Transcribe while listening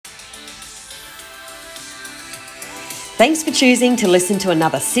Thanks for choosing to listen to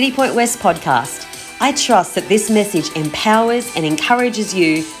another City Point West podcast. I trust that this message empowers and encourages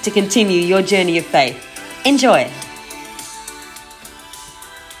you to continue your journey of faith. Enjoy.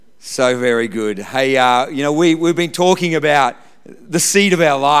 So very good. Hey, we've been talking about the seed of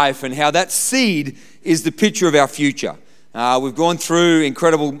our life and how that seed is the picture of our future. We've gone through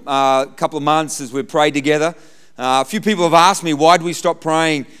incredible couple of months as we've prayed together. A few people have asked me, why did we stop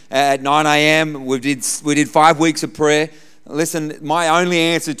praying at 9 a.m.? We did 5 weeks of prayer. Listen, my only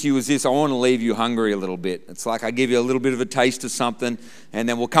answer to you is this: I want to leave you hungry a little bit. It's like I give you a little bit of a taste of something, and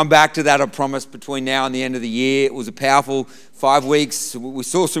then we'll come back to that, I promise, between now and the end of the year. It was a powerful 5 weeks. We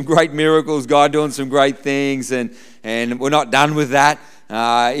saw some great miracles, God doing some great things, and we're not done with that.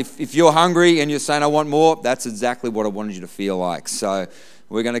 If you're hungry and you're saying, I want more, that's exactly what I wanted you to feel like. So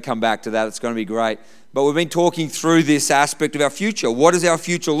we're going to come back to that. It's going to be great. But we've been talking through this aspect of our future. What does our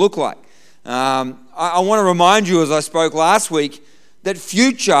future look like? I want to remind you, as I spoke last week, that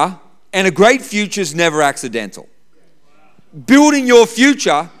future and a great future is never accidental. Building your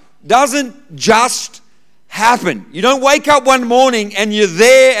future doesn't just happen. You don't wake up one morning and you're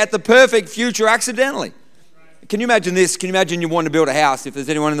there at the perfect future accidentally. Can you imagine this? Can you imagine you want to build a house? If there's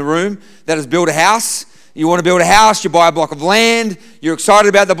anyone in the room that has built a house, you want to build a house, you buy a block of land, you're excited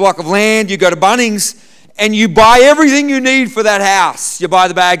about the block of land, you go to Bunnings, and you buy everything you need for that house. You buy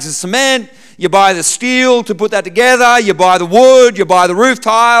the bags of cement, you buy the steel to put that together, you buy the wood, you buy the roof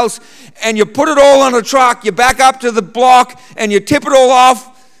tiles, and you put it all on a truck, you back up to the block, and you tip it all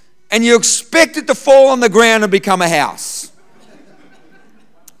off, and you expect it to fall on the ground and become a house.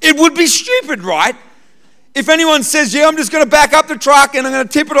 It would be stupid, right? If anyone says, yeah, I'm just going to back up the truck and I'm going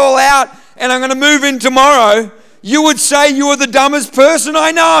to tip it all out and I'm going to move in tomorrow, you would say you are the dumbest person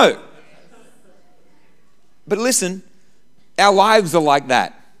I know. But listen, our lives are like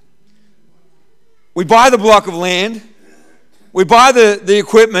that. We buy the block of land, we buy the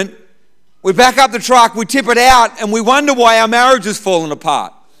equipment, we back up the truck, we tip it out, and we wonder why our marriage has fallen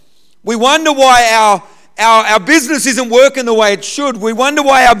apart. We wonder why our business isn't working the way it should. We wonder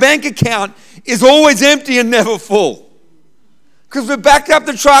why our bank account is always empty and never full. Because we've backed up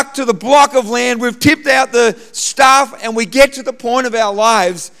the truck to the block of land, we've tipped out the stuff, and we get to the point of our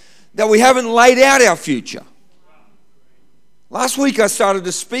lives that we haven't laid out our future. Last week I started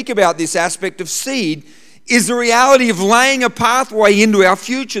to speak about this aspect of seed is the reality of laying a pathway into our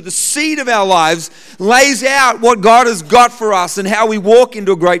future. The seed of our lives lays out what God has got for us and how we walk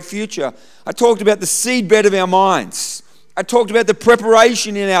into a great future. I talked about the seed bed of our minds. I talked about the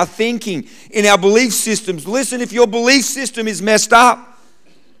preparation in our thinking, in our belief systems. Listen, if your belief system is messed up,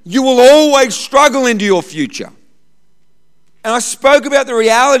 you will always struggle into your future. And I spoke about the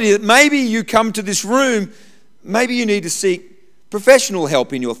reality that maybe you come to this room, maybe you need to seek professional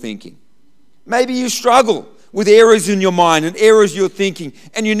help in your thinking. Maybe you struggle with errors in your mind and errors you're thinking,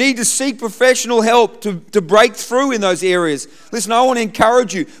 and you need to seek professional help to break through in those areas. Listen, I want to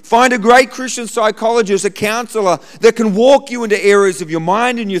encourage you. Find a great Christian psychologist, a counselor that can walk you into areas of your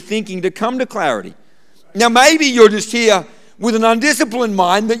mind and your thinking to come to clarity. Now, maybe you're just here with an undisciplined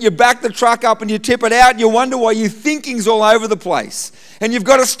mind that you back the truck up and you tip it out and you wonder why your thinking's all over the place. And you've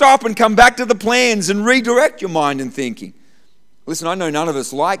got to stop and come back to the plans and redirect your mind and thinking. Listen, I know none of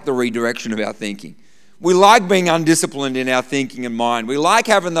us like the redirection of our thinking. We like being undisciplined in our thinking and mind. We like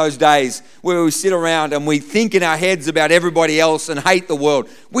having those days where we sit around and we think in our heads about everybody else and hate the world.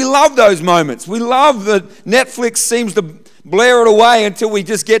 We love those moments. We love that Netflix seems to blare it away until we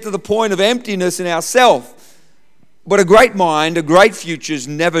just get to the point of emptiness in ourselves. But a great mind, a great future is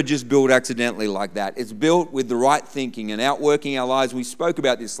never just built accidentally like that. It's built with the right thinking and outworking our lives. We spoke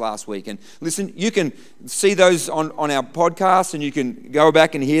about this last week. And listen, you can see those on our podcast and you can go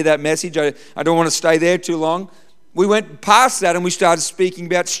back and hear that message. I don't want to stay there too long. We went past that and we started speaking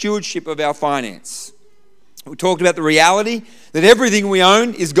about stewardship of our finance. We talked about the reality that everything we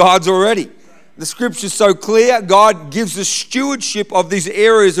own is God's already. The scripture's so clear. God gives us stewardship of these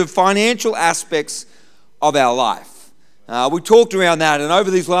areas of financial aspects of our life. We talked around that, and over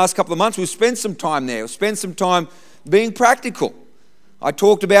these last couple of months, we've spent some time there. We've spent some time being practical. I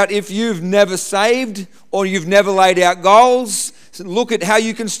talked about if you've never saved or you've never laid out goals, look at how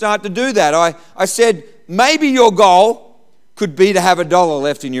you can start to do that. I said maybe your goal could be to have $1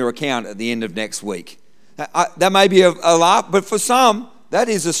 left in your account at the end of next week. That may be a laugh, but for some, that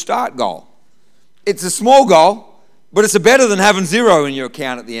is a start goal. It's a small goal, but it's better than having $0 in your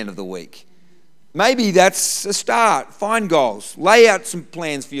account at the end of the week. Maybe that's a start. Find goals. Lay out some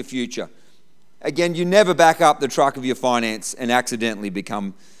plans for your future. Again, you never back up the truck of your finance and accidentally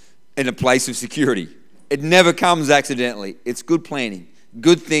become in a place of security. It never comes accidentally. It's good planning,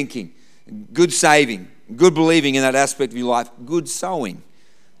 good thinking, good saving, Good believing in that aspect of your life. Good sowing.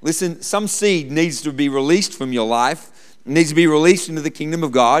 Listen, some seed needs to be released from your life. It needs to be released into the kingdom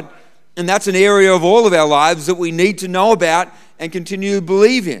of God. And that's an area of all of our lives that we need to know about and continue to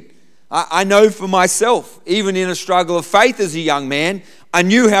believe in. I know for myself, even in a struggle of faith as a young man, I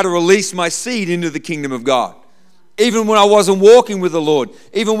knew how to release my seed into the kingdom of God. Even when I wasn't walking with the Lord,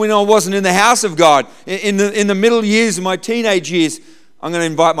 even when I wasn't in the house of God, in the middle years of my teenage years. I'm going to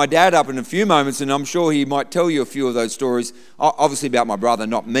invite my dad up in a few moments, and I'm sure he might tell you a few of those stories, obviously about my brother,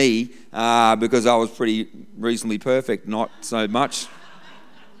 not me, because I was pretty reasonably perfect, not so much.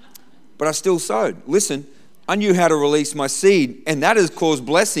 But I still sowed. Listen, I knew how to release my seed, and that has caused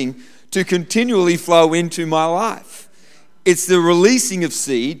blessing to continually flow into my life. It's the releasing of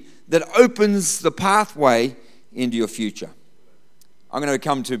seed that opens the pathway into your future. I'm going to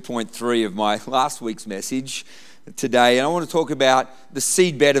come to point 3 of my last week's message today, and I want to talk about the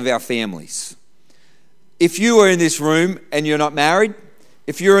seedbed of our families. If you are in this room and you're not married,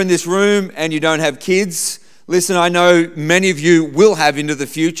 if you're in this room and you don't have kids, listen, I know many of you will have into the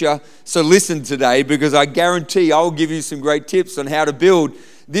future, so listen today, because I guarantee I'll give you some great tips on how to build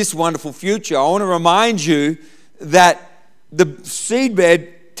this wonderful future. I want to remind you that the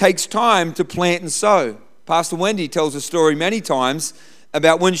seedbed takes time to plant and sow. Pastor Wendy tells a story many times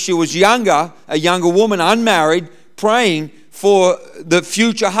about when she was younger, a younger woman, unmarried, praying for the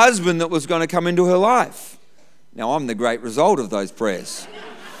future husband that was going to come into her life. Now, I'm the great result of those prayers.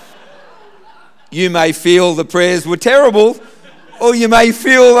 You may feel the prayers were terrible, or you may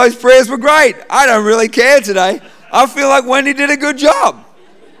feel those prayers were great. I don't really care today. I feel like Wendy did a good job.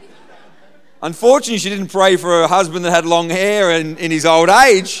 Unfortunately, she didn't pray for a husband that had long hair and in his old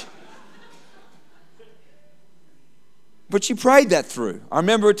age. But she prayed that through. I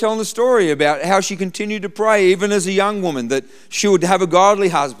remember her telling the story about how she continued to pray, even as a young woman, that she would have a godly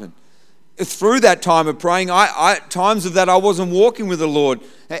husband. Through that time of praying, times of that I wasn't walking with the Lord.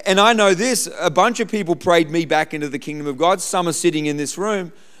 And I know this, a bunch of people prayed me back into the kingdom of God. Some are sitting in this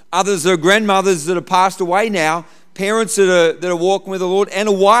room. Others are grandmothers that have passed away now, parents that are walking with the Lord, and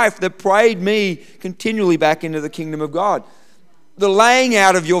a wife that prayed me continually back into the kingdom of God. The laying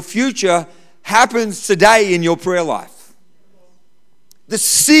out of your future happens today in your prayer life. The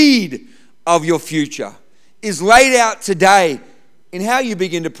seed of your future is laid out today in how you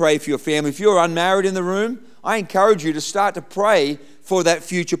begin to pray for your family. If you're unmarried in the room, I encourage you to start to pray for that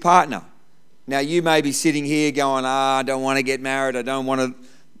future partner. Now, you may be sitting here going, I don't want to get married. I don't want to.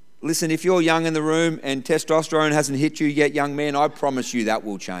 Listen, if you're young in the room and testosterone hasn't hit you yet, young man, I promise you that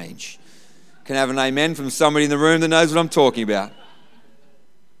will change. Can I have an amen from somebody in the room that knows what I'm talking about?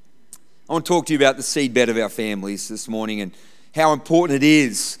 I want to talk to you about the seedbed of our families this morning and how important it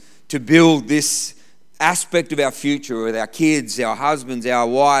is to build this aspect of our future with our kids, our husbands, our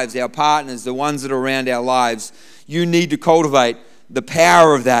wives, our partners, the ones that are around our lives. You need to cultivate the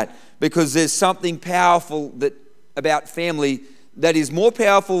power of that, because there's something powerful about family that is more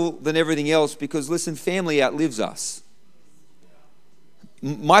powerful than everything else, because, listen, family outlives us.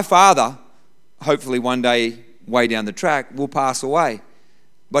 My father, hopefully one day, way down the track, will pass away.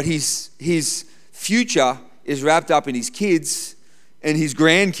 But his future is wrapped up in his kids and his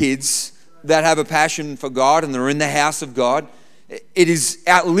grandkids that have a passion for God and they're in the house of God. It is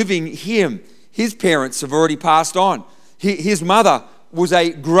outliving him. His parents have already passed on. His mother was a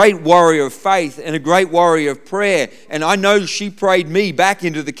great warrior of faith and a great warrior of prayer. And I know she prayed me back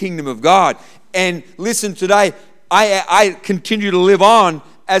into the kingdom of God. And listen, today, I continue to live on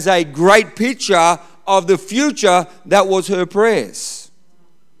as a great picture of the future that was her prayers.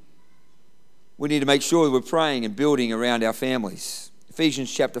 We need to make sure that we're praying and building around our families.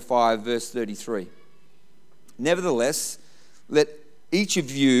 Ephesians chapter 5, verse 33. Nevertheless, let each of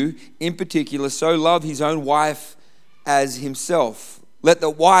you in particular so love his own wife as himself. Let the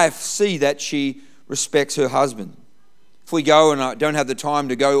wife see that she respects her husband. If we go, and I don't have the time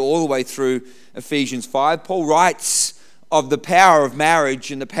to go all the way through Ephesians 5, Paul writes of the power of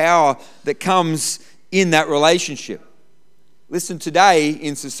marriage and the power that comes in that relationship. Listen, today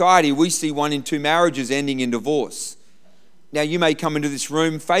in society, we see 1 in 2 marriages ending in divorce. Now, you may come into this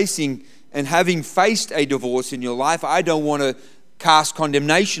room facing and having faced a divorce in your life. I don't want to cast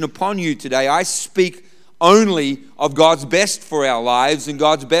condemnation upon you today. I speak only of God's best for our lives and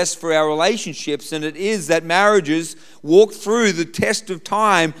God's best for our relationships. And it is that marriages walk through the test of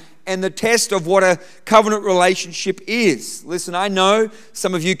time and the test of what a covenant relationship is. Listen, I know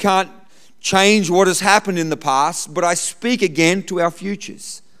some of you can't change what has happened in the past, but I speak again to our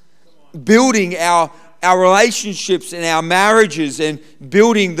futures. Building our relationships and our marriages and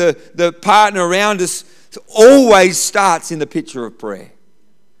building the partner around us always starts in the picture of prayer.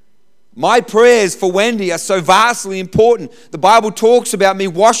 My prayers for Wendy are so vastly important. The Bible talks about me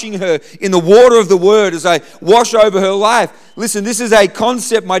washing her in the water of the Word as I wash over her life. Listen, this is a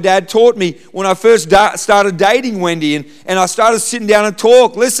concept my dad taught me when I first started dating Wendy, and I started sitting down and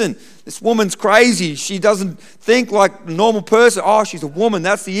talk. Listen, this woman's crazy. She doesn't think like a normal person. Oh, she's a woman.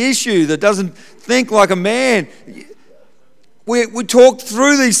 That's the issue. That doesn't think like a man. We talked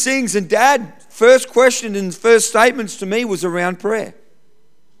through these things, and Dad, first question and first statements to me was around prayer.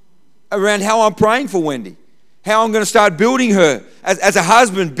 Around how I'm praying for Wendy, how I'm going to start building her as a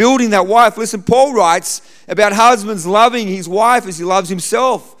husband, building that wife. Listen, Paul writes about husbands loving his wife as he loves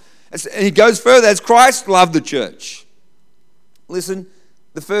himself. And he goes further, as Christ loved the church. Listen,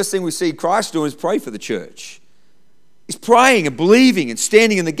 the first thing we see Christ doing is pray for the church. He's praying and believing and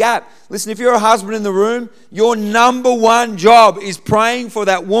standing in the gap. Listen, if you're a husband in the room, your number one job is praying for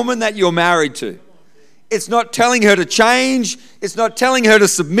that woman that you're married to. It's not telling her to change. It's not telling her to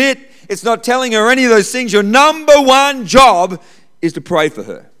submit. It's not telling her any of those things. Your number one job is to pray for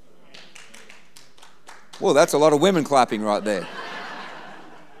her. Well, that's a lot of women clapping right there.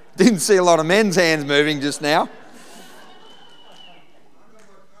 Didn't see a lot of men's hands moving just now.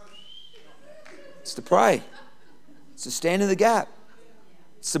 It's to pray. It's to stand in the gap.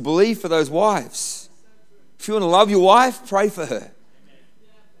 It's to believe for those wives. If you want to love your wife, pray for her.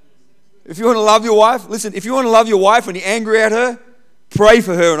 If you want to love your wife, listen, if you want to love your wife when you're angry at her, pray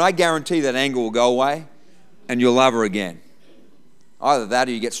for her, and I guarantee that anger will go away and you'll love her again. Either that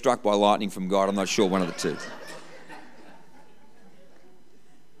or you get struck by lightning from God. I'm not sure, one of the two.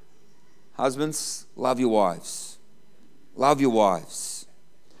 Husbands, love your wives. Love your wives.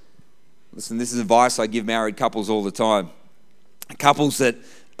 Listen, this is advice I give married couples all the time. Couples that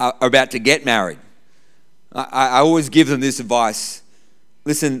are about to get married. I always give them this advice.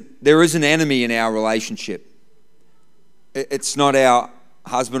 Listen, there is an enemy in our relationship. It's not our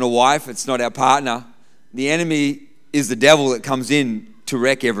husband or wife. It's not our partner. The enemy is the devil that comes in to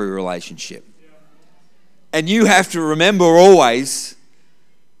wreck every relationship. And you have to remember always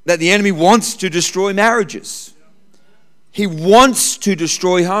that the enemy wants to destroy marriages. He wants to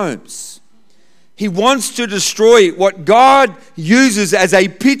destroy homes. He wants to destroy what God uses as a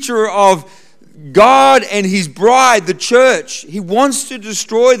picture of God and his bride, the church. He wants to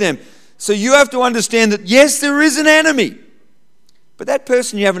destroy them. So you have to understand that, yes, there is an enemy. But that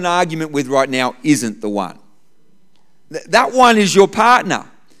person you have an argument with right now isn't the one. That one is your partner.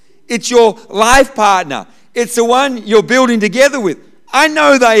 It's your life partner. It's the one you're building together with. I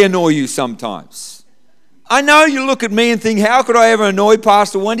know they annoy you sometimes. I know you look at me and think, how could I ever annoy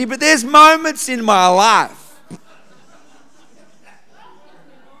Pastor Wendy? But there's moments in my life.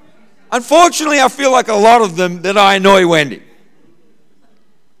 Unfortunately, I feel like a lot of them that I annoy Wendy.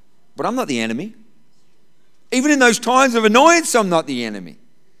 But I'm not the enemy. Even in those times of annoyance, I'm not the enemy.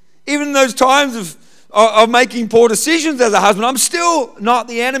 Even in those times of making poor decisions as a husband, I'm still not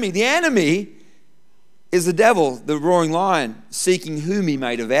the enemy. The enemy is the devil, the roaring lion, seeking whom he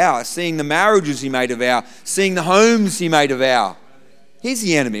may devour, seeing the marriages he may devour, seeing the homes he may devour. He's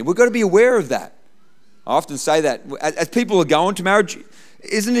the enemy. We've got to be aware of that. I often say that. As people are going to marriage,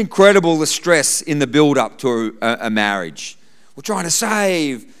 isn't it incredible the stress in the build-up to a marriage? We're trying to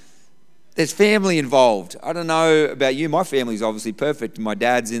save. There's family involved. I don't know about you. My family's obviously perfect. My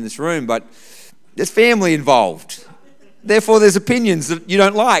dad's in this room, but there's family involved. Therefore, there's opinions that you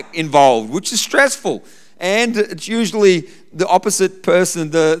don't like involved, which is stressful. And it's usually the opposite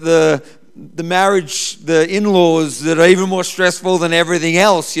person, the marriage, the in-laws that are even more stressful than everything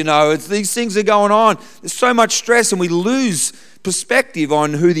else. You know, these things are going on. There's so much stress, and we lose perspective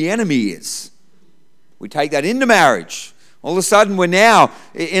on who the enemy is. We take that into marriage. All of a sudden, we're now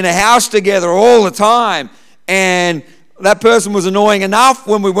in a house together all the time, and that person was annoying enough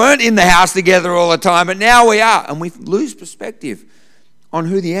when we weren't in the house together all the time, but now we are, and we lose perspective on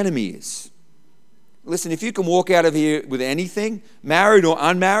who the enemy is. Listen, if you can walk out of here with anything, married or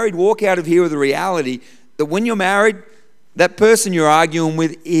unmarried, walk out of here with the reality that when you're married, that person you're arguing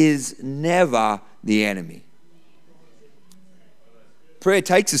with is never the enemy. Prayer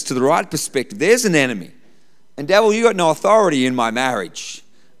takes us to the right perspective. There's an enemy. And devil, you got no authority in my marriage.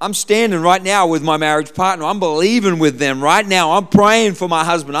 I'm standing right now with my marriage partner. I'm believing with them right now. I'm praying for my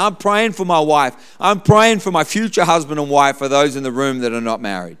husband. I'm praying for my wife. I'm praying for my future husband and wife, for those in the room that are not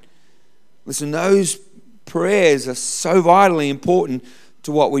married. Listen, those prayers are so vitally important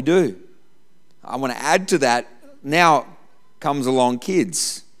to what we do. I want to add to that, now comes along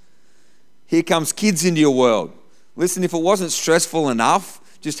kids. Here comes kids into your world. Listen, if it wasn't stressful enough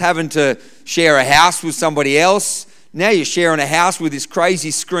just having to share a house with somebody else, now you're sharing a house with this crazy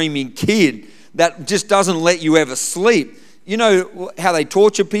screaming kid that just doesn't let you ever sleep. You know how they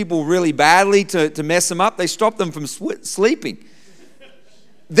torture people really badly to mess them up? They stop them from sleeping.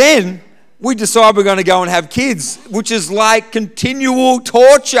 Then we decide we're going to go and have kids, which is like continual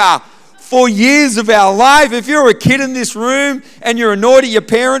torture for years of our life. If you're a kid in this room and you're annoyed at your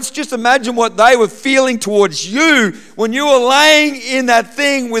parents, just imagine what they were feeling towards you when you were laying in that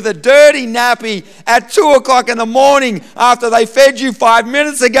thing with a dirty nappy at 2 o'clock in the morning after they fed you 5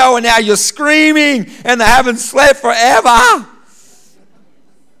 minutes ago, and now you're screaming and they haven't slept forever.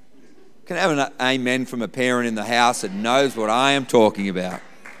 Can I have an amen from a parent in the house that knows what I am talking about?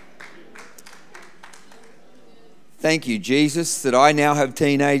 Thank you, Jesus, that I now have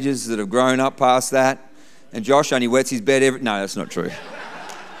teenagers that have grown up past that. And Josh only wets his bed No, that's not true.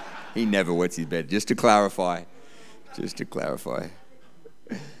 He never wets his bed, just to clarify.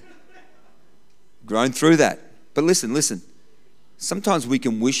 Grown through that. But listen. Sometimes we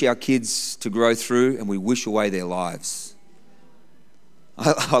can wish our kids to grow through and we wish away their lives.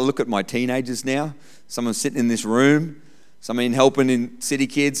 I look at my teenagers now. Someone sitting in this room, someone helping in City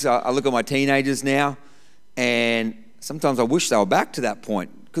Kids. I look at my teenagers now. And sometimes I wish they were back to that point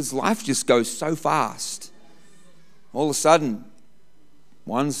because life just goes so fast. All of a sudden,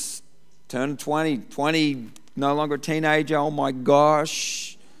 one's turned 20, no longer a teenager. Oh my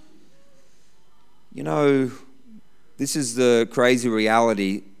gosh. You know, this is the crazy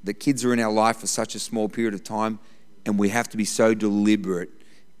reality that kids are in our life for such a small period of time, and we have to be so deliberate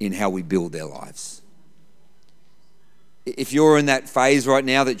in how we build their lives. If you're in that phase right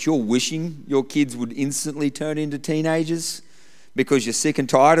now that you're wishing your kids would instantly turn into teenagers because you're sick and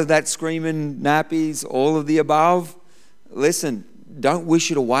tired of that screaming nappies, all of the above, listen, don't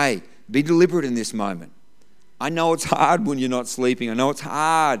wish it away. Be deliberate in this moment. I know it's hard when you're not sleeping. I know it's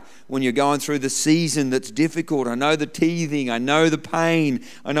hard when you're going through the season that's difficult. I know the teething. I know the pain.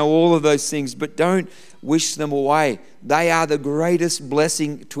 I know all of those things, but don't wish them away. They are the greatest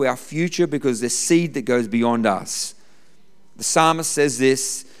blessing to our future because they're seed that goes beyond us. The psalmist says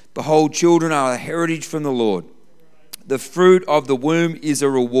this, behold, children are a heritage from the Lord. The fruit of the womb is a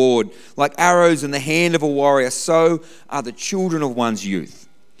reward. Like arrows in the hand of a warrior, so are the children of one's youth.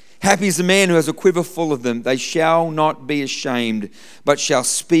 Happy is the man who has a quiver full of them. They shall not be ashamed, but shall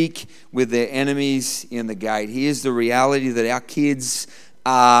speak with their enemies in the gate. Here's the reality that our kids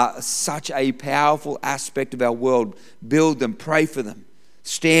are such a powerful aspect of our world. Build them, pray for them,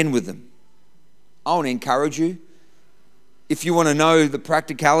 stand with them. I want to encourage you. If you want to know the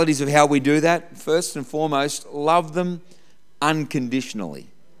practicalities of how we do that, first and foremost, love them unconditionally.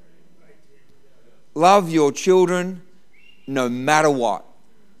 Love your children no matter what.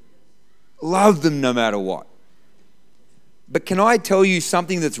 Love them no matter what. But can I tell you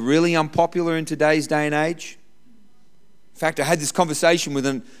something that's really unpopular in today's day and age? In fact, I had this conversation with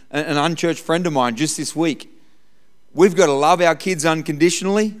an unchurched friend of mine just this week. We've got to love our kids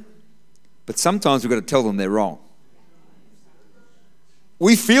unconditionally, but sometimes we've got to tell them they're wrong.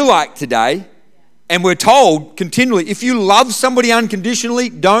 We feel like today, and we're told continually, if you love somebody unconditionally,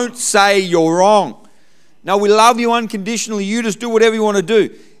 don't say you're wrong. No, we love you unconditionally. You just do whatever you want to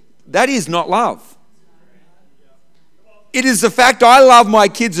do. That is not love. It is the fact I love my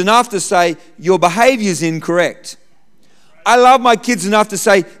kids enough to say, your behavior is incorrect. I love my kids enough to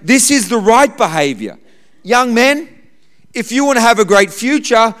say, this is the right behavior. Young men, if you want to have a great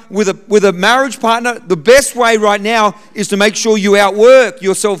future with a marriage partner, the best way right now is to make sure you outwork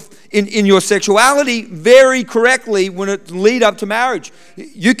yourself in your sexuality very correctly when it lead up to marriage.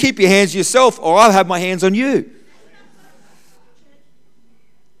 You keep your hands to yourself or I'll have my hands on you.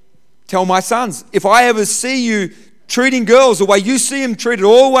 Tell my sons, if I ever see you treating girls the way you see them treated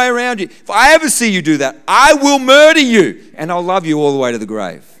all the way around you, if I ever see you do that, I will murder you and I'll love you all the way to the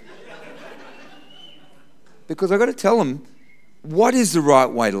grave. Because I've got to tell them what is the right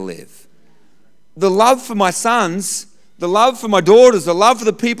way to live. The love for my sons, the love for my daughters, the love for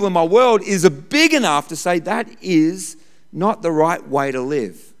the people in my world is big enough to say that is not the right way to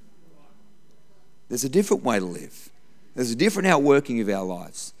live. There's a different way to live. There's a different outworking of our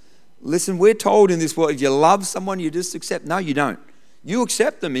lives. Listen, we're told in this world, if you love someone, you just accept. No, you don't. You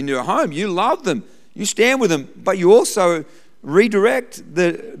accept them in your home. You love them. You stand with them. But you also redirect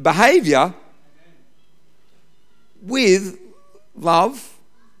the behavior with love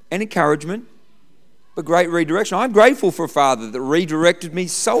and encouragement, but great redirection. I'm grateful for a father that redirected me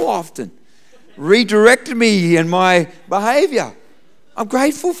so often, redirected me in my behavior. I'm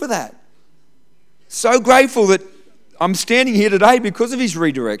grateful for that. So grateful that I'm standing here today because of his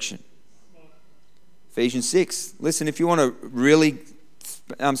redirection. Ephesians 6. Listen, if you want to really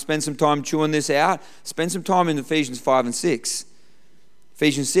spend some time chewing this out, spend some time in Ephesians 5 and 6.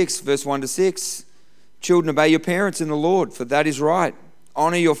 Ephesians 6, verse 1 to 6. Children, obey your parents in the Lord, for that is right.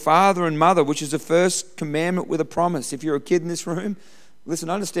 Honor your father and mother, which is the first commandment with a promise. If you're a kid in this room, listen,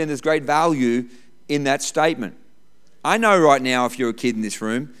 understand there's great value in that statement. I know right now, if you're a kid in this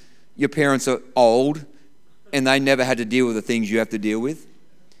room, your parents are old and they never had to deal with the things you have to deal with.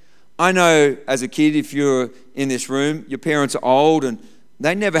 I know as a kid, if you're in this room, your parents are old and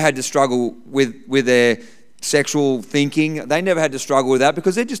they never had to struggle with their sexual thinking. They never had to struggle with that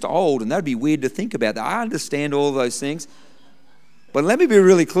because they're just old and that'd be weird to think about that. I understand all those things. But let me be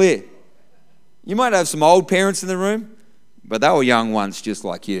really clear. You might have some old parents in the room, but they were young once just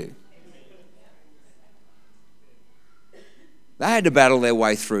like you. They had to battle their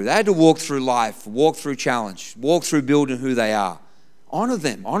way through. They had to walk through life, walk through challenge, walk through building who they are. Honor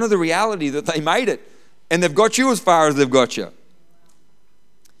them. Honor the reality that they made it. And they've got you as far as they've got you.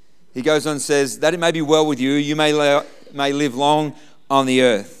 He goes on and says, that it may be well with you, you may live long on the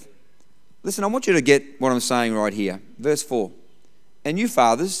earth. Listen, I want you to get what I'm saying right here. Verse 4. And you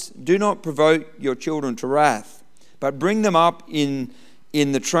fathers, do not provoke your children to wrath, but bring them up in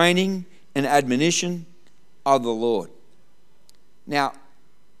the training and admonition of the Lord. Now,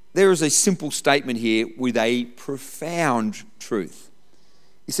 there is a simple statement here with a profound truth.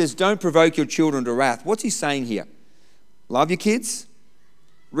 He says, don't provoke your children to wrath. What's he saying here? Love your kids,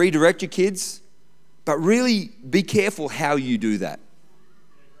 redirect your kids, but really be careful how you do that.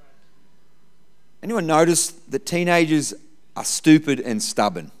 Anyone notice that teenagers are stupid and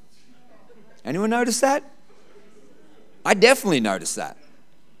stubborn? Anyone notice that? I definitely notice that.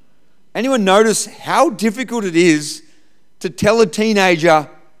 Anyone notice how difficult it is to tell a teenager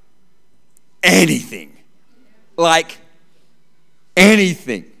anything? Like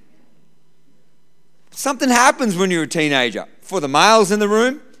anything. Something happens when you're a teenager. For the males in the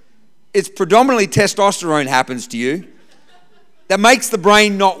room, it's predominantly testosterone happens to you that makes the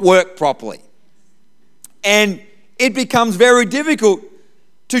brain not work properly. And it becomes very difficult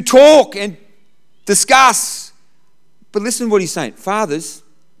to talk and discuss. But listen to what he's saying. Fathers,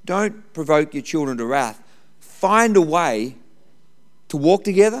 don't provoke your children to wrath. Find a way to walk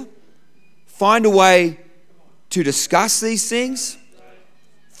together. Find a way to discuss these things.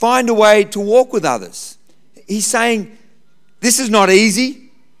 Find a way to walk with others. He's saying this is not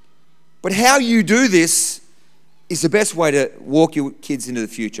easy, but how you do this is the best way to walk your kids into the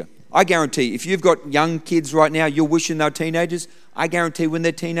future. I guarantee if you've got young kids right now, you're wishing they're teenagers. I guarantee when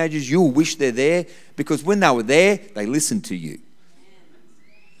they're teenagers, you'll wish they're there because when they were there, they listened to you.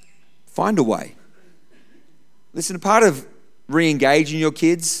 Find a way. Listen, part of re-engaging your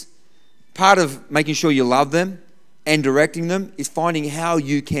kids, part of making sure you love them and directing them is finding how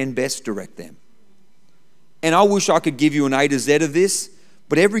you can best direct them. And I wish I could give you an A to Z of this,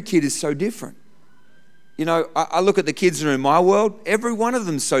 but every kid is so different. You know, I look at the kids that are in my world, every one of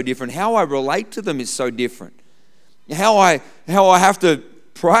them is so different. How I relate to them is so different. How I have to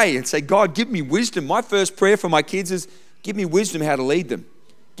pray and say, God, give me wisdom. My first prayer for my kids is, give me wisdom how to lead them.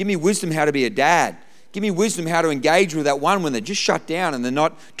 Give me wisdom how to be a dad. Give me wisdom how to engage with that one when they're just shut down and they're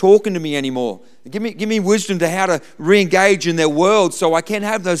not talking to me anymore. Give me wisdom to how to re-engage in their world so I can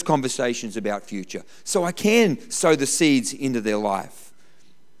have those conversations about future, so I can sow the seeds into their life.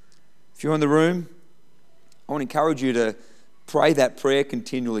 If you're in the room, I want to encourage you to pray that prayer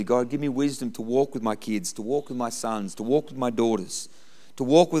continually. God, give me wisdom to walk with my kids, to walk with my sons, to walk with my daughters, to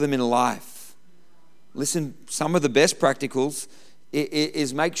walk with them in life. Listen, some of the best practicals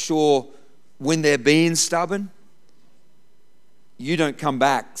is make sure when they're being stubborn, you don't come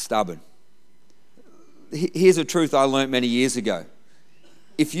back stubborn. Here's a truth I learned many years ago.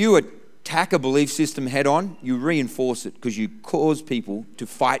 If you attack a belief system head on, you reinforce it because you cause people to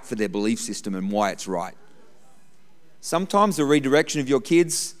fight for their belief system and why it's right. Sometimes the redirection of your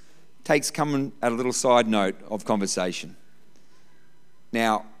kids takes coming at a little side note of conversation.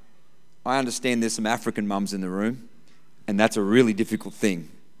 Now, I understand there's some African mums in the room, and that's a really difficult thing.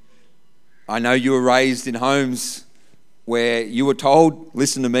 I know you were raised in homes where you were told,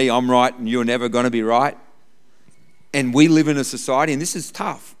 listen to me, I'm right and you're never going to be right. And we live in a society, and this is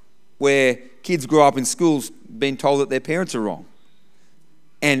tough, where kids grow up in schools being told that their parents are wrong.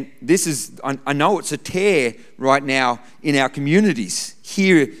 And this is, I know it's a tear right now in our communities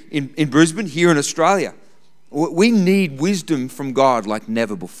here in Brisbane, here in Australia. We need wisdom from God like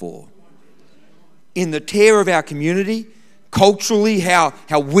never before. In the tear of our community, culturally, how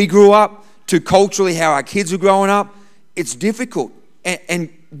we grew up, to culturally how our kids are growing up, it's difficult. And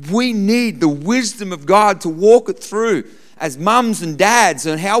we need the wisdom of God to walk it through as mums and dads,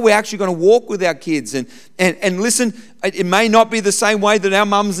 and how we're actually going to walk with our kids. And listen, it may not be the same way that our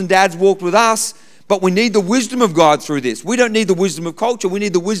mums and dads walked with us, But we need the wisdom of God through this. We don't need the wisdom of culture. We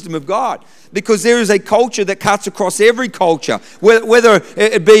need the wisdom of God. Because there is a culture that cuts across every culture, whether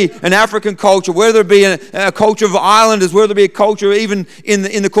it be an African culture, whether it be a culture of islanders, whether it be a culture even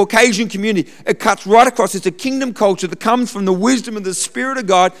in the Caucasian community. It cuts right across. It's a kingdom culture that comes from the wisdom of the Spirit of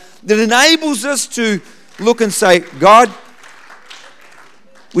God that enables us to look and say, God,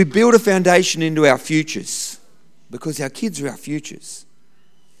 we build a foundation into our futures because our kids are our futures.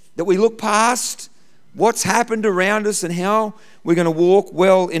 That we look past what's happened around us and how we're going to walk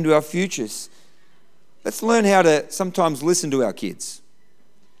well into our futures. Let's learn how to sometimes listen to our kids.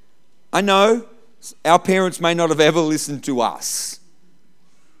 I know our parents may not have ever listened to us,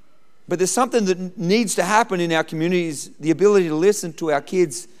 but there's something that needs to happen in our communities, the ability to listen to our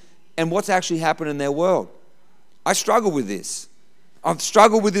kids and what's actually happening in their world. I struggle with this. I've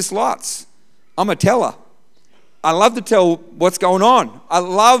struggled with this lots. I'm a teller. I love to tell what's going on. I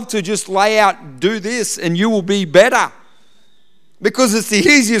love to just lay out, do this and you will be better. Because it's the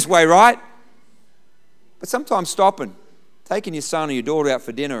easiest way, right? But sometimes stopping, taking your son or your daughter out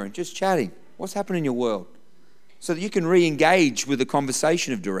for dinner and just chatting. What's happening in your world? So that you can re-engage with the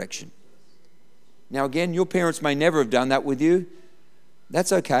conversation of direction. Now again, your parents may never have done that with you.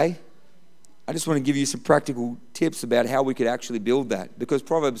 That's okay. I just want to give you some practical tips about how we could actually build that. Because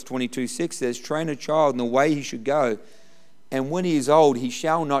Proverbs 22:6 says, train a child in the way he should go, and when he is old, he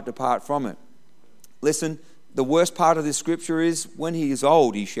shall not depart from it. Listen, the worst part of this scripture is, when he is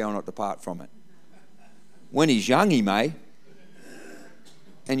old, he shall not depart from it. When he's young, he may.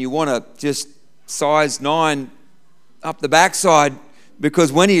 And you want to just size 9 up the backside,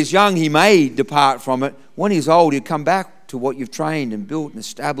 because when he is young, he may depart from it. When he's old, he'll come back to what you've trained and built and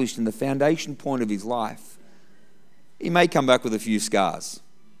established in the foundation point of his life. He may come back with a few scars.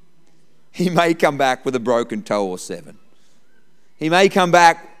 He may come back with a broken toe or 7. He may come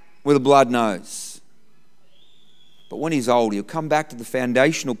back with a blood nose. But when he's old, he'll come back to the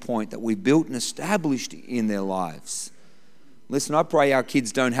foundational point that we've built and established in their lives. Listen, I pray our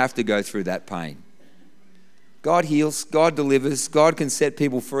kids don't have to go through that pain. God heals, God delivers, God can set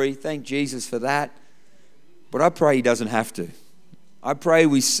people free. Thank Jesus for that. But I pray he doesn't have to. I pray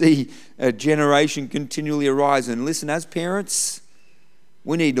we see a generation continually arise. And listen, as parents,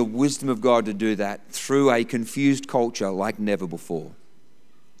 we need the wisdom of God to do that through a confused culture like never before.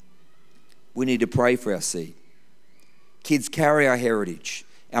 We need to pray for our seed. Kids carry our heritage.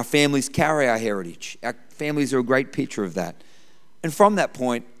 Our families carry our heritage. Our families are a great picture of that. And from that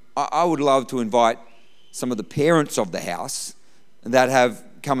point, I would love to invite some of the parents of the house that have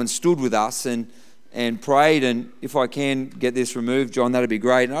come and stood with us and prayed, and if I can get this removed, John, that'd be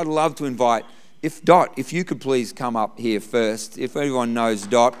great. And I'd love to invite, if you could please come up here first. If everyone knows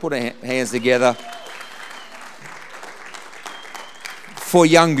Dot, put our hands together for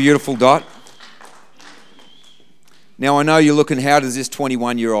young, beautiful Dot. Now, I know you're looking, how does this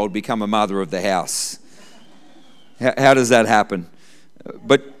 21-year-old become a mother of the house? How does that happen?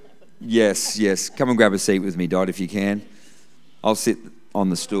 But yes, come and grab a seat with me, Dot, if you can. I'll sit on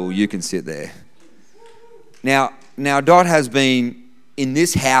the stool, you can sit there. Now Dot has been in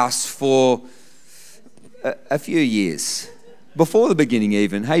this house for a few years, before the beginning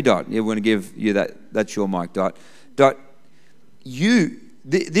even. Hey Dot, we're going to give you that's your mic, Dot. Dot,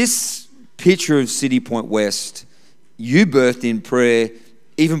 this picture of City Point West, you birthed in prayer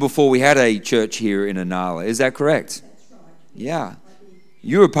even before we had a church here in Inala. Is that correct? That's right. Yeah.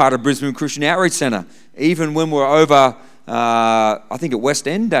 You were part of Brisbane Christian Outreach Centre, even when we were over, I think at West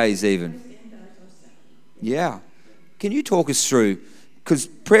End days even. Yeah. Can you talk us through, because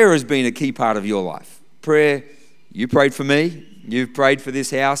prayer has been a key part of your life. Prayer, you prayed for me, you've prayed for this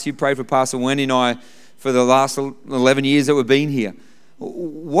house, you prayed for Pastor Wendy and I for the last 11 years that we've been here.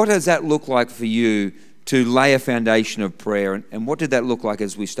 What does that look like for you to lay a foundation of prayer, and what did that look like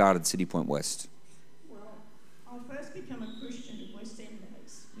as we started City Point West? Well, I first became a Christian at West End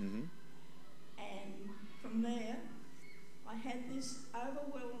days. Mm-hmm. And from there, I had this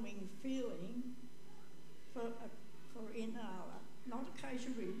overwhelming feeling for Inala, not Acacia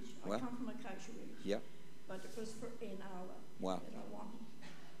Ridge. Wow. I come from Acacia Ridge. Yeah. But it was for Inala Wow. that I wanted.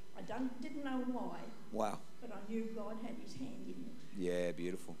 I didn't know why. Wow. But I knew God had his hand in it. Yeah,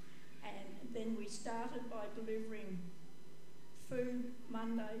 beautiful. And then we started by delivering food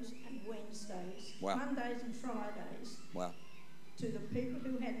Mondays and Wednesdays, Wow. Mondays and Fridays, Wow. to the people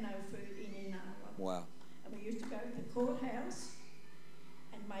who had no food in Inala. Wow. And we used to go to the courthouse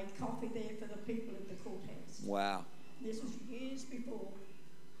and make coffee there for the people at the courthouse. Wow. This was years before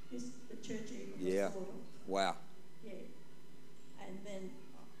the church even was Yeah. thought of. Wow. Yeah. And then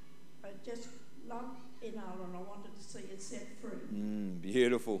I just loved Inala and I wanted to see it set free.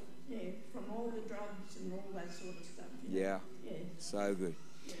 Beautiful. Yeah, from all the drugs and all that sort of stuff. Yeah. Yeah. So good.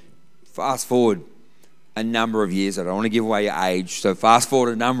 Fast forward a number of years. I don't want to give away your age. So fast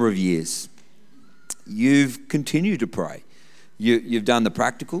forward a number of years. You've continued to pray. You've done the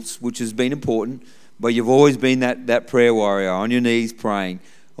practicals, which has been important, but you've always been that prayer warrior on your knees praying.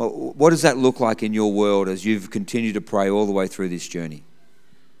 What does that look like in your world as you've continued to pray all the way through this journey?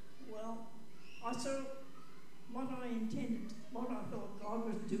 Well, I saw what I intended, what I thought God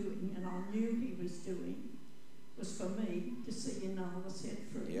was doing, and I knew He was doing, was for me to see Inala set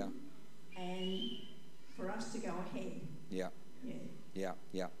free. Yeah. And for us to go ahead. Yeah. Yeah. Yeah.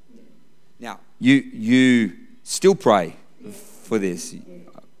 Yeah. Yeah. Now, you still pray for this.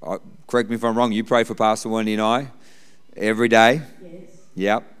 Yeah. Correct me if I'm wrong, you pray for Pastor Wendy and I every day. Yes.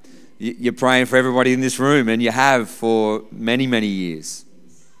 Yep. You're praying for everybody in this room, and you have for many, many years.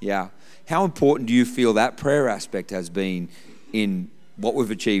 Yeah. How important do you feel that prayer aspect has been in what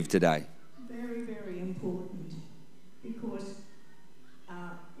we've achieved today? Very, very important, because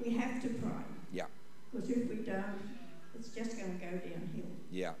we have to pray. Yeah. Because if we don't, it's just going to go downhill.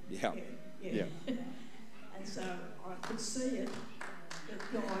 Yeah. Yeah. Yeah. And so I could see it, that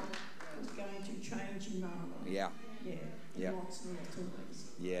God was going to change Inala. Yeah. Yeah. In Yeah. lots and lots of ways.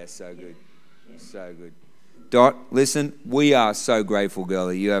 Yeah, so good. Yeah. So good. Dot, listen, we are so grateful,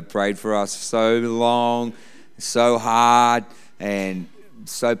 girlie. You have prayed for us so long, so hard, and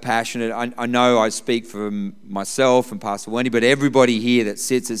so passionate. I know I speak for myself and Pastor Wendy, but everybody here that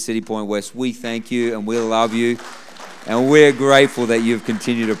sits at City Point West, we thank you and we love you. And we're grateful that you've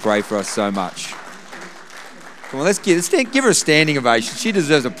continued to pray for us so much. Come on, let's give her a standing ovation. She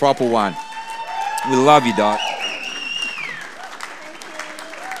deserves a proper one. We love you, Dot.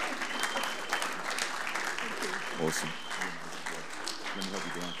 Awesome. Let me help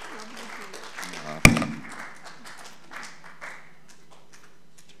you down.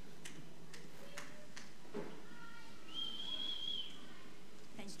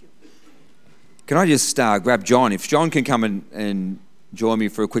 Thank you. Can I just grab John? If John can come and join me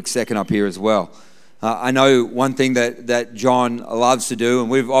for a quick second up here as well. I know one thing that John loves to do, and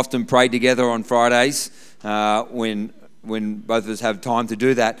we've often prayed together on Fridays when both of us have time to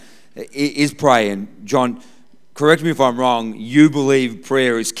do that, is pray. And John, correct me if I'm wrong, you believe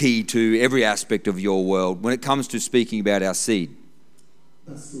prayer is key to every aspect of your world when it comes to speaking about our seed.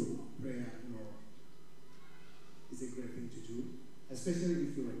 That's true. Prayer, is a great thing to do, especially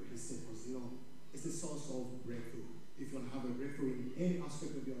if you're a Christian, because it's a source of breakthrough. If you want to have a breakthrough in any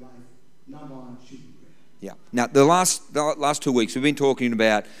aspect of your life, number one should be prayer. Yeah. Now, the last 2 weeks, we've been talking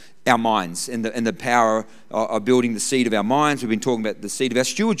about our minds and the power of building the seed of our minds. We've been talking about the seed of our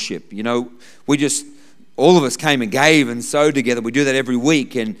stewardship. All of us came and gave and sowed together. We do that every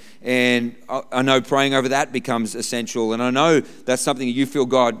week, and I know praying over that becomes essential. And I know that's something that you feel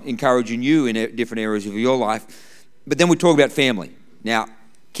God encouraging you in different areas of your life. But then we talk about family. Now,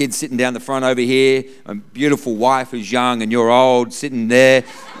 kids sitting down the front over here, a beautiful wife who's young and you're old, sitting there,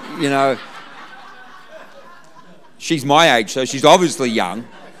 She's my age, so she's obviously young.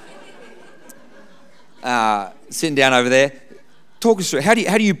 Sitting down over there. Talk us through,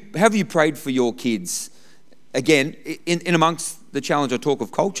 have you prayed for your kids? Again, in amongst the challenge of talk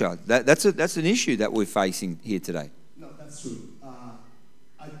of culture, that's an issue that we're facing here today. No, that's true.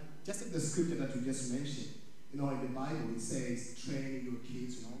 Just in the scripture that you just mentioned, in the Bible it says, train your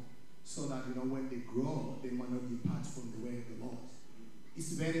kids, so that when they grow, they might not depart from the way of the Lord.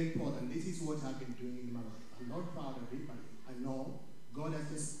 It's very important. This is what I've been doing in my life. I'm not proud of it, but I know God has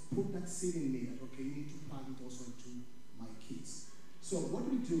just put that seed in me that, okay, you need to plant it also into my kids. So what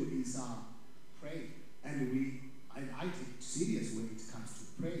we do is pray, and I take it serious when it comes to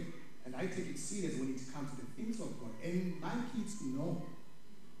pray, and I take it serious when it comes to the things of God. And my kids know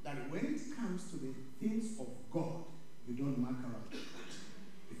that when it comes to the things of God, you don't muck around.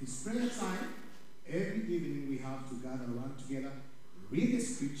 If it's prayer time, every evening we have to gather around together, read the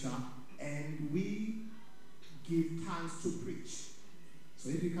scripture, and we give thanks to preach. So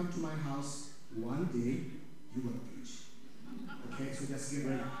if you come to my house one day, you will preach. Okay, so just get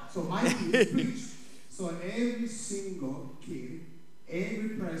ready. So my kids preach. So every single kid, every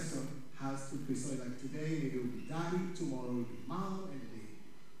person has to preach. So like today, maybe it will be Daddy, tomorrow will be Mom, and the day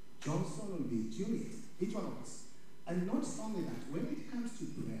Johnson will be Juliet. Each one of us. And not only that, when it comes to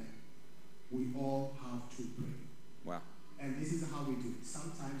prayer, we all have to pray. Wow. And this is how we do it.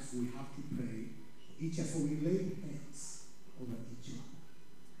 Sometimes we have to pray for each other. So we lay hands over each other.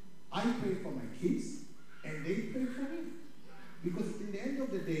 I pray for my kids, and they pray for me. Because in the end of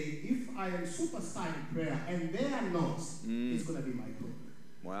the day, if I am superstar in prayer and they are not, it's going to be my problem.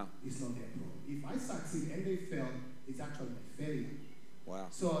 Wow. It's not their problem. if I succeed and they fail, it's actually a failure. Wow.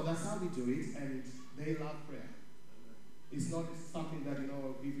 So that's how we do it, and they love prayer. It's not something that,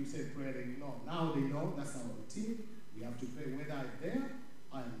 if you say prayer, they know. Now they know that's our routine. We have to pray whether I'm there,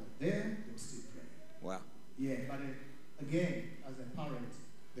 I am not there, they'll still pray. Wow. Yeah, but again, as a parent,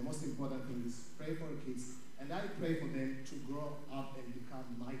 the most important thing is pray for the kids, and I pray for them to grow up and become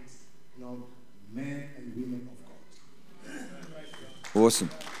men and women of God. Awesome.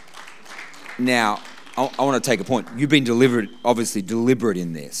 Now, I want to take a point. You've been obviously deliberate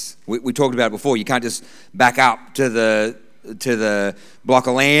in this. We talked about it before. You can't just back up to the block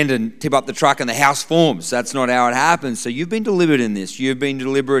of land and tip up the truck and the house forms. That's not how it happens. So you've been deliberate in this. You've been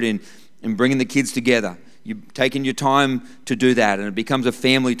deliberate in bringing the kids together. You've taken your time to do that, and it becomes a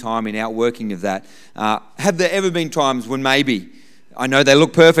family time in outworking of that. Have there ever been times when maybe, I know they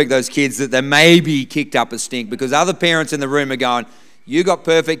look perfect, those kids, that they maybe kicked up a stink because other parents in the room are going, you got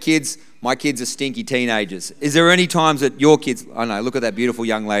perfect kids, my kids are stinky teenagers. Is there any times that your kids, I know, look at that beautiful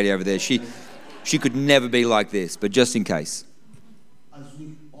young lady over there. She could never be like this, but just in case. As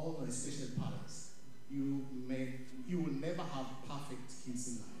with all the special parents, you will never have perfect kids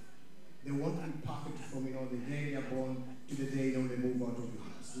in life. They won't be perfect from the day they are born to the day they move out of your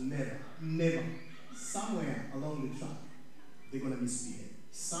house. Never. Somewhere along the track, they're going to misbehave.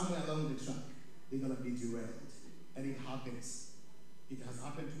 Somewhere along the track, they're going to be derailed. And it happens. It has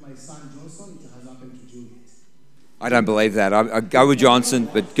happened to my son Johnson. It has happened to Juliet. I don't believe that. I go with Johnson,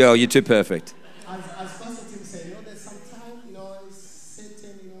 but girl, you're too perfect. As Pastor Tim said, there's sometimes,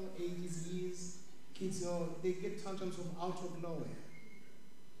 certain, ages, years, kids, they get tantrums from out of nowhere.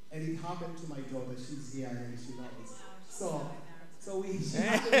 And it happened to my daughter. She's here and she knows.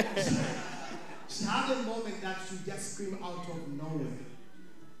 She had a moment that she just screamed out of nowhere.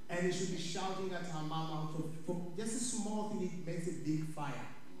 And she should be shouting at her mom out of just a small thing, it makes a big fire.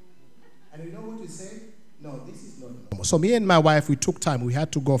 And you know what we say? No, this is not normal. So me and my wife, we took time. We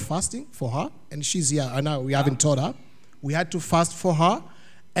had to go fasting for her. And she's here. I know we haven't told her. We had to fast for her.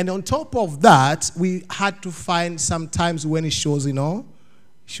 And on top of that, we had to find some times when she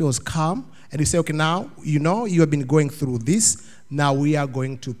was calm. And we say, okay, now, you have been going through this. Now we are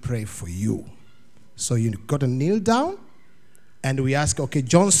going to pray for you. So you got to kneel down. And we ask, okay,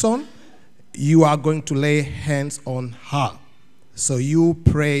 Johnson, you are going to lay hands on her. So you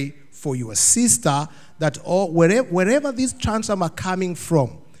pray for your sister that wherever these tantrums are coming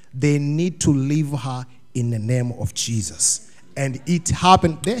from, they need to leave her in the name of Jesus. And it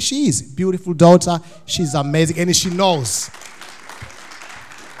happened. There she is, beautiful daughter. She's amazing, and she knows.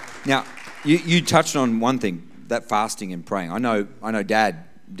 Now, you touched on one thing, that fasting and praying. I know Dad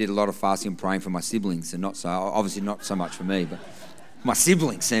did a lot of fasting and praying for my siblings, and obviously not so much for me, but my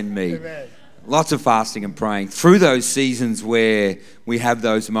siblings and me. Amen. Lots of fasting and praying through those seasons where we have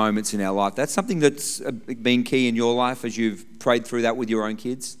those moments in our life. That's something that's been key in your life as you've prayed through that with your own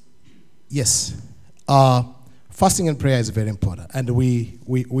kids? Yes. Fasting and prayer is very important. And we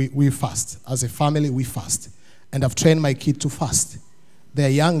fast. As a family, we fast. And I've trained my kid to fast. They're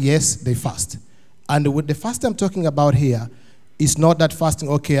young, yes, they fast. And with the fast I'm talking about here, it's not that fasting,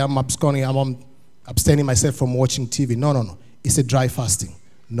 okay, I'm abstaining myself from watching TV. No. It's a dry fasting.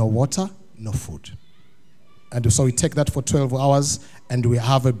 No water, no food. And so we take that for 12 hours and we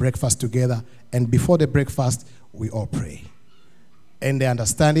have a breakfast together. And before the breakfast, we all pray. And they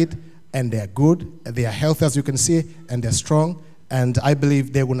understand it, and they're good, and they are healthy, as you can see, and they're strong. And I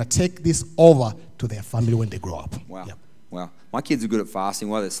believe they're going to take this over to their family when they grow up. Wow. Yep. Wow. My kids are good at fasting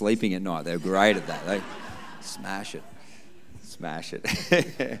while they're sleeping at night. They're great at that. They smash it.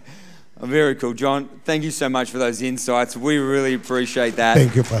 Very cool. John, thank you so much for those insights. We really appreciate that.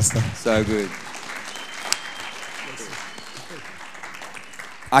 Thank you, Pastor. So good.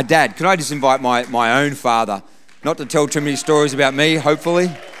 Dad, could I just invite my own father, not to tell too many stories about me, hopefully.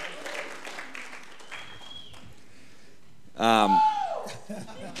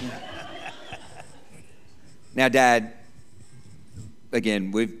 Now, Dad,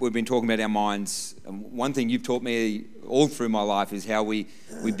 again, we've been talking about our minds. One thing you've taught me all through my life is how we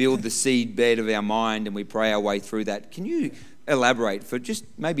build the seed bed of our mind and we pray our way through that. Can you elaborate for just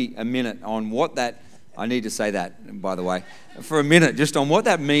maybe a minute on what that, I need to say that, by the way, for a minute, just on what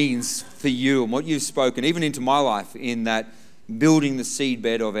that means for you and what you've spoken, even into my life, in that building the seed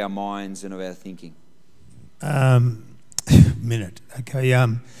bed of our minds and of our thinking? Minute, okay.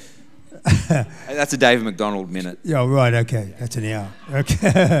 That's a David McDonald minute. Yeah, right, okay. That's an hour.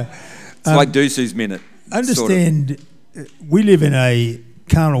 Okay. It's like Dusu's minute. Understand, sort of. We live in a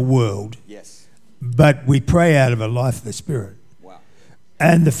carnal world. Yes. But we pray out of a life of the Spirit. Wow.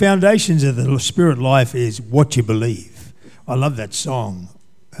 And the foundations of the Spirit life is what you believe. I love that song.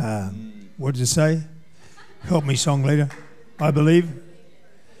 what does it say? Help me, song leader. I believe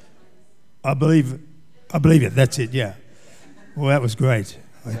it. That's it, yeah. Well, that was great.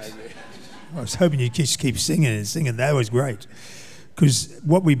 I was hoping you'd just keep singing and singing. That was great. Because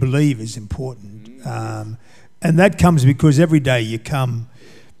what we believe is important. And that comes because every day you come,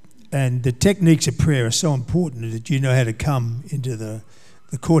 and the techniques of prayer are so important that you know how to come into the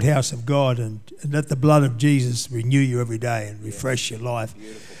courthouse of God and let the blood of Jesus renew you every day and refresh your life.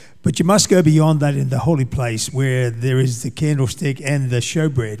 Beautiful. But you must go beyond that in the holy place where there is the candlestick and the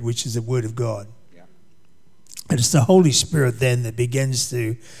showbread, which is the Word of God. Yeah. And it's the Holy Spirit then that begins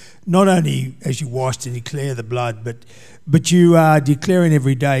to, not only as you wash to declare the blood, but you are declaring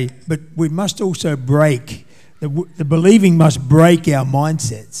every day. But we must also break, the believing must break our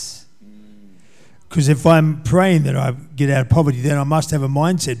mindsets. Because if I'm praying that I get out of poverty, then I must have a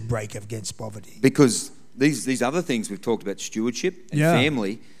mindset break against poverty. Because these other things we've talked about, stewardship and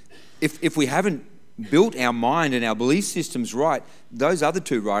family, if we haven't built our mind and our belief systems right, those other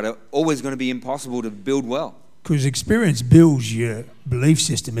two right are always going to be impossible to build well. Because experience builds your belief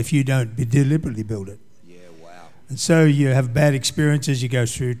system if you don't deliberately build it. Yeah, wow. And so you have bad experiences, you go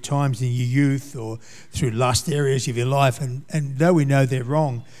through times in your youth or through lust areas of your life, and though we know they're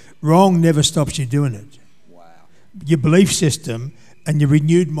wrong never stops you doing it. Wow. Your belief system and your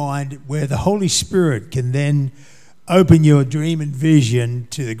renewed mind, where the Holy Spirit can then open your dream and vision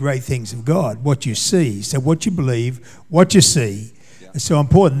to the great things of God, what you see. So what you believe, what you see is so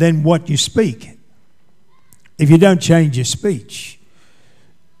important. Then what you speak. If you don't change your speech,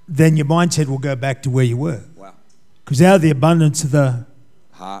 then your mindset will go back to where you were. Wow. Because out of the abundance of the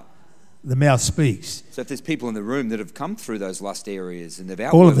Heart. the mouth speaks. So if there's people in the room that have come through those lust areas and they've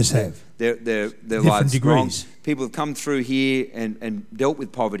All of us have. their lives degrees. wrong, people have come through here and dealt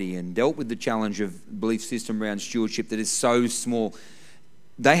with poverty and dealt with the challenge of belief system around stewardship that is so small.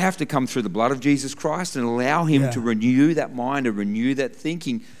 They have to come through the blood of Jesus Christ and allow him to renew that mind and renew that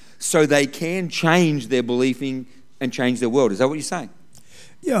thinking so they can change their believing and change their world. Is that what you're saying?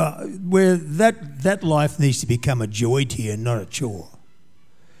 Yeah, where that life needs to become a joy to you, not a chore.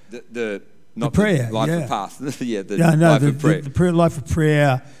 Not prayer, the life yeah. of path. Life of prayer. The Life of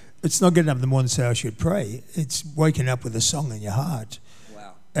prayer, it's not getting up in the morning and say I should pray. It's waking up with a song in your heart.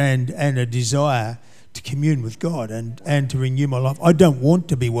 Wow. And a desire to commune with God and to renew my life. I don't want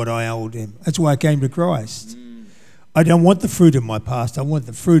to be what I owed him. That's why I came to Christ. I don't want the fruit of my past. I want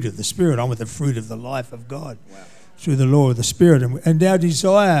the fruit of the Spirit. I want the fruit of the life of God through the law of the Spirit. And our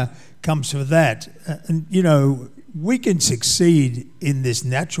desire comes from that. And, you know, we can succeed in this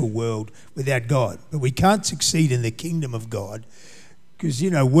natural world without God, but we can't succeed in the kingdom of God because, you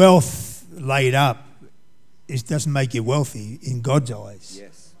know, wealth laid up doesn't make you wealthy in God's eyes.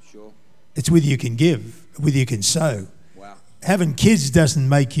 Yes, sure. It's whether you can give, whether you can sow. Wow. Having kids doesn't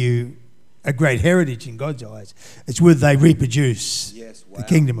make you a great heritage in God's eyes. It's whether they reproduce the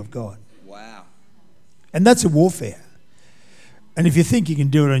kingdom of God. Wow. And that's a warfare. And if you think you can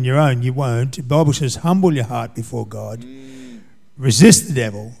do it on your own, you won't. The Bible says, humble your heart before God, resist the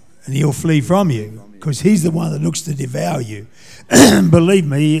devil, and he'll flee from you, because he's the one that looks to devour you. Believe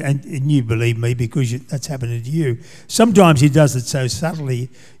me, and you believe me because that's happening to you. Sometimes he does it so subtly,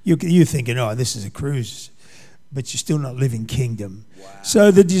 you're thinking, oh, this is a cruise, but you're still not living kingdom. Wow.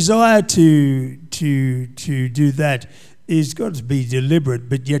 So the desire to do that is got to be deliberate,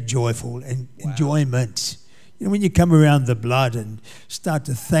 but yet joyful and enjoyment. You know, when you come around the blood and start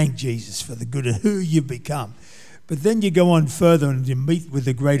to thank Jesus for the good of who you've become. But then you go on further and you meet with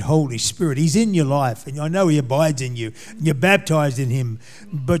the great Holy Spirit. He's in your life, and I know he abides in you, and you're baptized in him.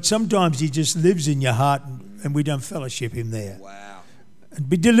 But sometimes he just lives in your heart, and we don't fellowship him there. Wow. And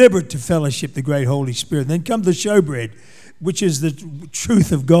be deliberate to fellowship the great Holy Spirit. And then come the showbread, which is the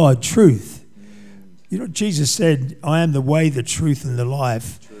truth of God, truth. You know, Jesus said, I am the way, the truth, and the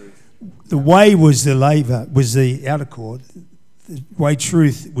life. The way was the laver, was the outer court. The way,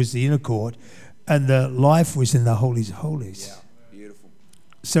 truth, was the inner court. And the life was in the holies of holies. Yeah, beautiful.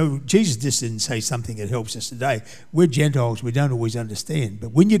 So Jesus just didn't say something that helps us today. We're Gentiles, we don't always understand.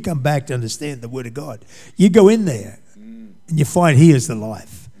 But when you come back to understand the Word of God, you go in there and you find he is the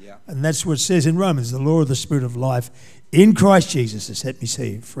life. Yeah. And that's what it says in Romans, the law of the Spirit of life in Christ Jesus has set me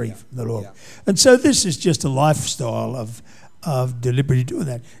free from the law. Yeah. And so this is just a lifestyle of deliberately doing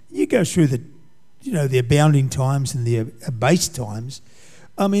that. You go through the abounding times and the abased times.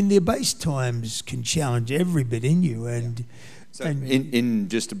 I mean, the abased times can challenge every bit in you. And so in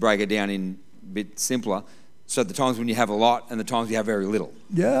just to break it down in a bit simpler, so the times when you have a lot and the times you have very little.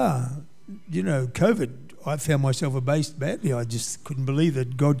 Yeah. You know, COVID, I found myself abased badly. I just couldn't believe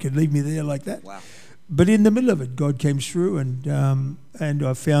that God could leave me there like that. Wow. But in the middle of it, God came through, and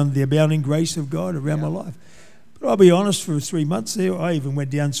I found the abounding grace of God around my life. But I'll be honest, for 3 months there, I even went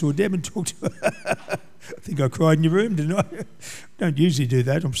down and saw Deb and talked to her. I think I cried in your room, didn't I? Don't usually do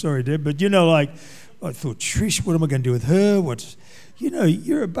that. I'm sorry, Deb. But, I thought, Trish, what am I going to do with her?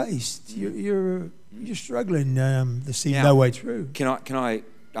 You're abased. You're struggling. There seems no way through. Can I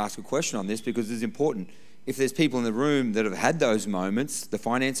ask a question on this, because it's important? If there's people in the room that have had those moments, the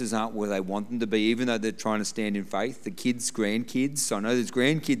finances aren't where they want them to be, even though they're trying to stand in faith. The kids, grandkids. I know there's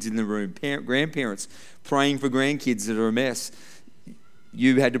grandkids in the room, grandparents praying for grandkids that are a mess.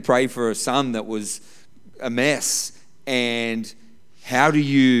 You had to pray for a son that was a mess. And how do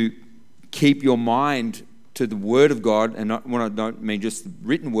you keep your mind to the Word of God, and when I don't mean just the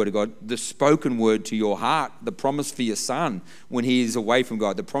written Word of God, the spoken word to your heart, the promise for your son when he is away from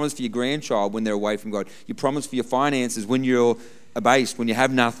God, the promise for your grandchild when they're away from God, your promise for your finances when you're abased, when you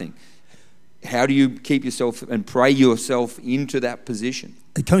have nothing. How do you keep yourself and pray yourself into that position?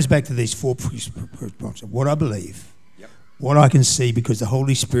 It comes back to these 4 promises. What I believe, what I can see, because the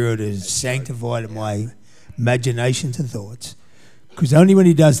Holy Spirit has sanctified my imaginations and thoughts. Because only when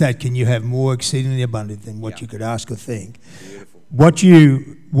he does that can you have more exceedingly abundant than what you could ask or think. Beautiful.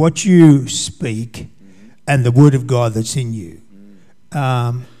 What you speak and the Word of God that's in you.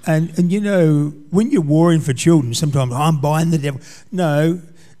 And when you're warring for children, sometimes I'm buying the devil. No,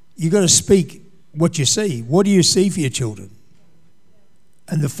 you got to speak what you see. What do you see for your children?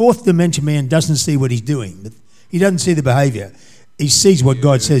 And the 4th dimension man doesn't see what he's doing. He doesn't see the behaviour. He sees what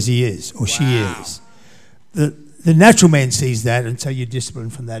God says he is or she is. The natural man sees that, and so you're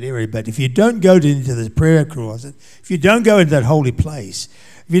disciplined from that area. But if you don't go into the prayer closet, if you don't go into that holy place,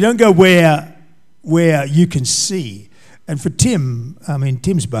 if you don't go where you can see, and for Tim,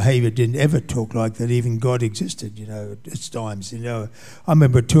 Tim's behaviour didn't ever talk like that. Even God existed, at times. I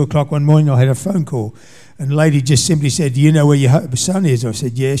remember at 2 o'clock one morning I had a phone call, and the lady just simply said, "Do you know where your son is?" I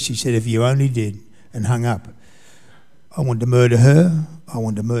said, "Yes." She said, "If you only did," and hung up. I wanted to murder her. I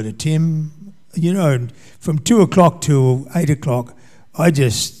wanted to murder Tim. From 2 o'clock to 8 o'clock, I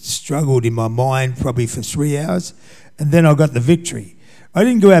just struggled in my mind probably for 3 hours, and then I got the victory. I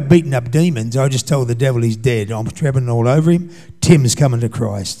didn't go out beating up demons. I just told the devil he's dead. I'm trampling all over him. Tim's coming to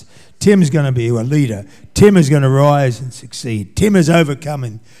Christ. Tim's going to be a leader. Tim is going to rise and succeed. Tim is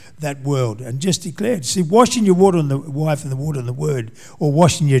overcoming that world, and just declared. See, washing your water on the wife and the water on the Word, or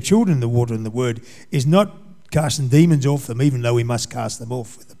washing your children in the water and the Word, is not casting demons off them, even though we must cast them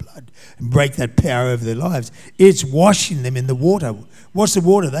off with the blood and break that power over their lives. It's washing them in the water. What's the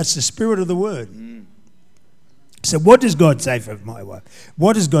water? That's the Spirit of the Word. So what does God say for my wife?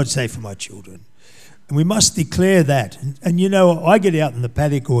 What does God say for my children? And we must declare that. And I get out in the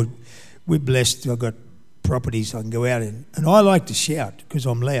paddock, or we're blessed. I've got properties I can go out in. And I like to shout because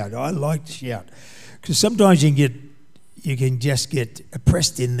I'm loud. I like to shout. Because sometimes you can just get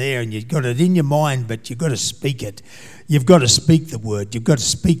oppressed in there, and you've got it in your mind, but you've got to speak it. You've got to speak the Word. You've got to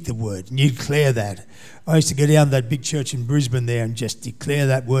speak the Word, and you declare that. I used to go down to that big church in Brisbane there and just declare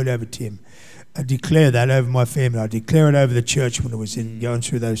that word over Tim. I declare that over my family. I declare it over the church when I was going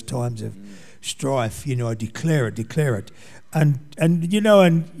through those times of strife. I declare it. And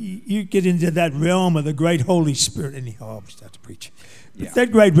you get into that realm of the great Holy Spirit. Anyhow, I'll start to preach. But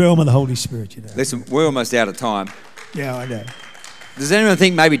that great realm of the Holy Spirit, Listen, we're almost out of time. Yeah, I know. Does anyone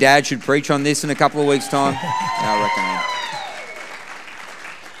think maybe Dad should preach on this in a couple of weeks' time? I reckon.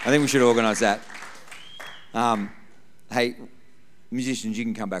 I think we should organise that. Hey, musicians, you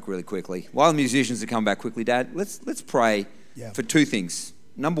can come back really quickly. While the musicians are coming back quickly, Dad, let's pray for 2 things.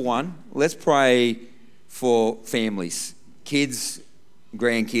 Number 1, let's pray for families, kids,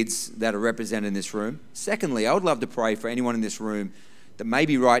 grandkids that are represented in this room. Secondly, I would love to pray for anyone in this room that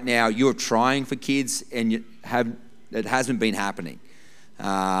maybe right now you're trying for kids and it hasn't been happening.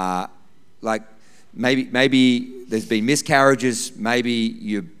 Like maybe there's been miscarriages, maybe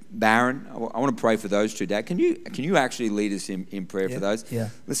you're barren. I want to pray for those 2, Dad. Can you actually lead us in prayer for those? Yeah.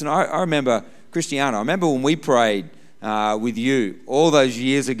 Listen, I remember, Christiana, I remember when we prayed with you all those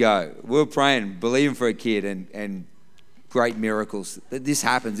years ago. We were praying, believing for a kid, and great miracles. This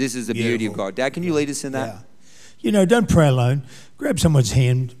happens. This is the beauty of God. Dad, can you lead us in that? Yeah. Don't pray alone. Grab someone's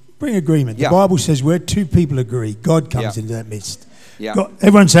hand. Bring agreement. The Bible says where 2 people agree, God comes into that midst. Yeah. God,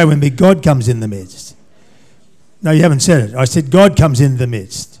 everyone say with me, God comes in the midst. No, you haven't said it. I said God comes in the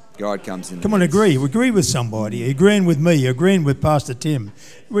midst. God comes in. Come on, agree. Agree with somebody. You're agreeing with me. You're agreeing with Pastor Tim.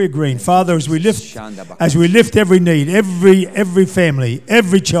 We're agreeing. Father, as we lift every need, every family,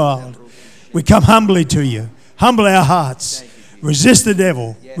 every child, we come humbly to you. Humble our hearts. Resist the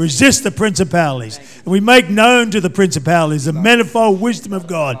devil. Resist the principalities. And we make known to the principalities the manifold wisdom of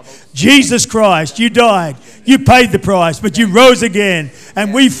God. Jesus Christ, you died. You paid the price, but you rose again.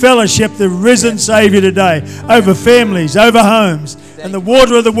 And we fellowship the risen Savior today over families, over homes. And the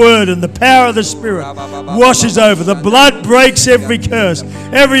water of the Word and the power of the Spirit washes over. The blood breaks every curse,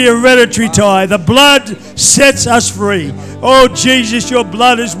 every hereditary tie. The blood sets us free. Oh, Jesus, your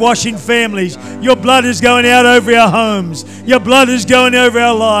blood is washing families. Your blood is going out over our homes. Your blood is going over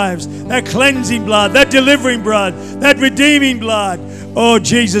our lives. That cleansing blood, that delivering blood, that redeeming blood. Oh,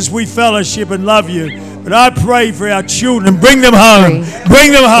 Jesus, we fellowship and love you. But I pray for our children. Bring them home.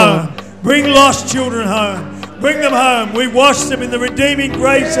 Bring them home. Bring lost children home. Bring them home. We wash them in the redeeming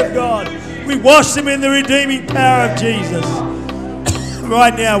grace of God. We wash them in the redeeming power of Jesus.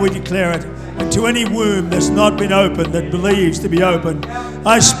 Right now we declare it. And to any womb that's not been opened, that believes to be opened,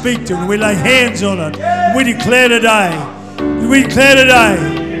 I speak to it and we lay hands on it. And we declare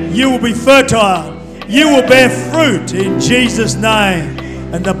today, you will be fertile. You will bear fruit in Jesus' name.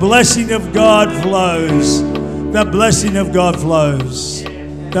 And the blessing of God flows. The blessing of God flows.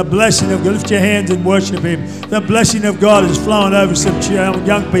 The blessing of God. Lift your hands and worship Him. The blessing of God is flowing over some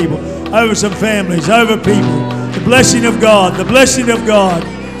young people, over some families, over people. The blessing of God. The blessing of God.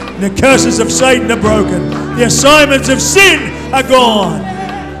 And the curses of Satan are broken. The assignments of sin are gone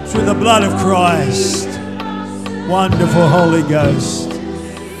through the blood of Christ. Wonderful Holy Ghost.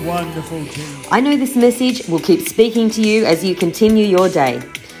 Wonderful Jesus. I know this message will keep speaking to you as you continue your day.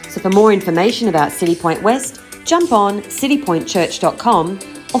 So for more information about City Point West, jump on citypointchurch.com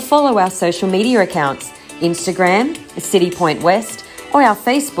or follow our social media accounts, Instagram, City Point West, or our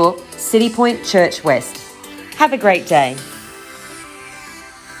Facebook, City Point Church West. Have a great day.